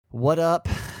What up?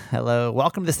 Hello.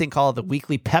 Welcome to this thing called the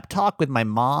Weekly Pep Talk with my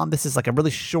mom. This is like a really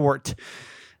short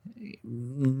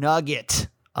nugget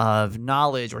of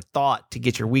knowledge or thought to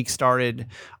get your week started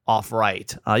off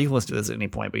right. You can listen to this at any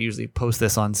point, but I usually post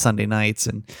this on Sunday nights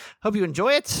and hope you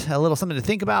enjoy it. A little something to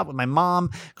think about with my mom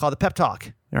called the Pep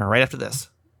Talk. Right after this.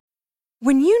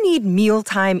 When you need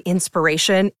mealtime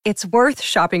inspiration, it's worth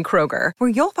shopping Kroger, where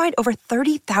you'll find over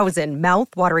 30,000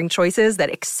 mouth-watering choices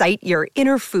that excite your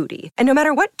inner foodie. And no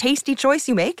matter what tasty choice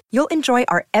you make, you'll enjoy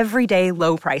our everyday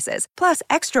low prices, plus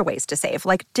extra ways to save,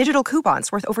 like digital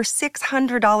coupons worth over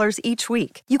 $600 each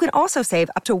week. You can also save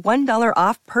up to $1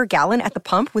 off per gallon at the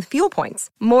pump with fuel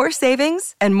points. More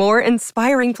savings and more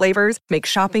inspiring flavors make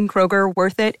shopping Kroger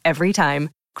worth it every time.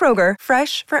 Kroger,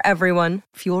 fresh for everyone.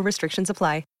 Fuel restrictions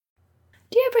apply.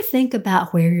 Do you ever think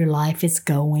about where your life is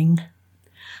going?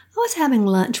 I was having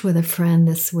lunch with a friend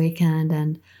this weekend,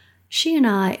 and she and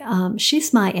I,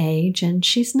 she's my age, and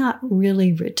she's not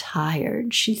really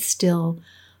retired. She still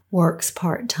works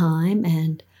part-time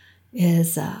and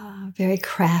is very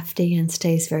crafty and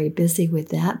stays very busy with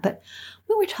that. But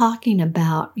we were talking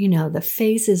about, the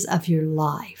phases of your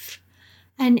life.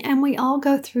 And we all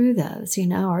go through those,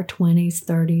 our 20s,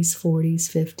 30s, 40s,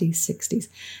 50s, 60s.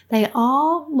 They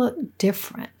all look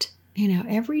different.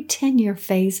 Every 10-year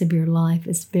phase of your life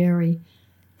is very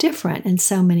different in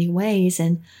so many ways.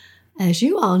 And as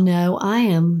you all know, I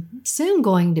am soon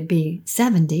going to be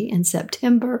 70 in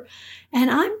September. And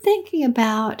I'm thinking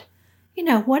about,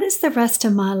 what does the rest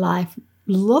of my life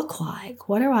look like?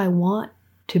 What do I want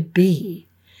to be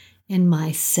in my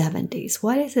 70s?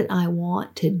 What is it I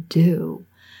want to do?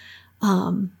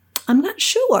 I'm not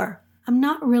sure. I'm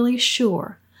not really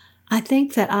sure. I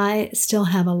think that I still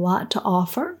have a lot to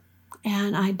offer,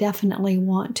 and I definitely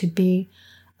want to be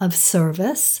of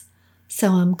service.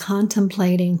 So I'm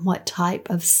contemplating what type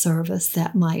of service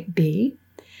that might be.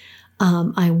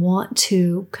 I want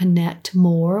to connect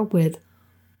more with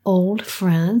old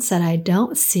friends that I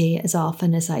don't see as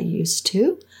often as I used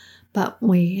to, but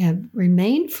we have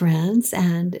remained friends,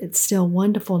 and it's still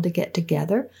wonderful to get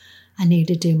together. I need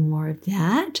to do more of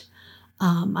that.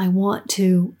 I want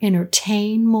to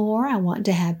entertain more. I want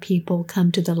to have people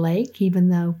come to the lake, even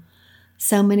though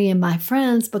so many of my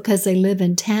friends, because they live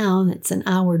in town, it's an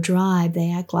hour drive,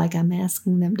 they act like I'm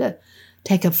asking them to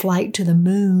take a flight to the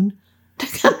moon to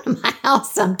come to my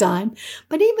house sometime.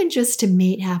 But even just to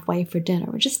meet halfway for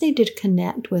dinner, we just need to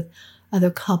connect with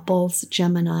other couples,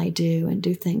 Jim and I do, and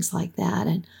do things like that.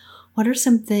 And what are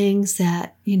some things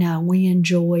that, we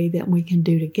enjoy that we can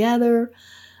do together?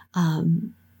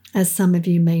 As some of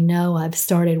you may know, I've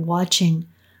started watching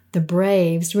the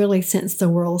Braves really since the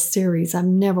World Series. I've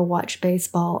never watched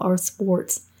baseball or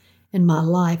sports in my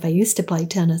life. I used to play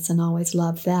tennis and always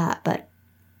loved that, but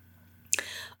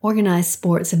organized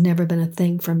sports have never been a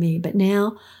thing for me. But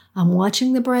now I'm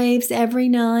watching the Braves every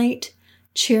night,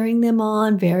 cheering them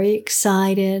on, very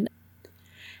excited.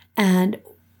 And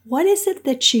what is it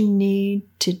that you need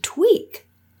to tweak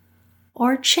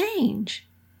or change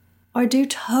or do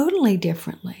totally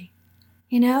differently?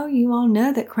 You all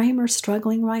know that Kramer's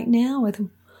struggling right now with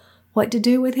what to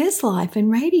do with his life in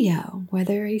radio,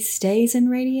 whether he stays in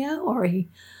radio or he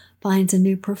finds a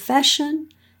new profession.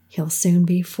 He'll soon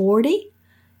be 40,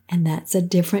 and that's a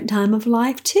different time of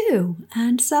life too.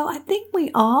 And so I think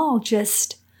we all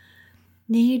just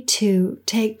need to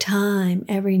take time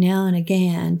every now and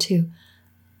again to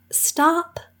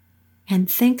stop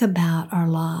and think about our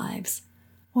lives.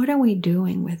 What are we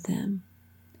doing with them?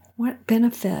 What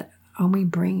benefit are we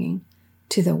bringing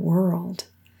to the world?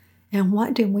 And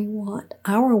what do we want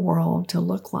our world to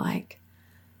look like?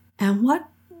 And what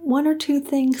one or two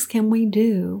things can we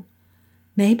do,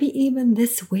 maybe even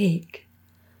this week,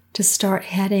 to start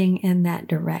heading in that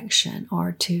direction,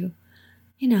 or to,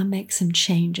 make some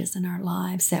changes in our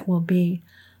lives that will be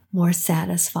more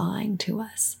satisfying to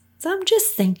us? So I'm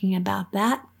just thinking about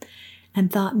that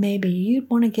and thought maybe you'd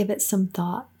want to give it some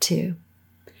thought too.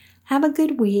 Have a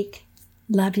good week.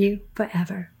 Love you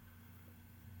forever.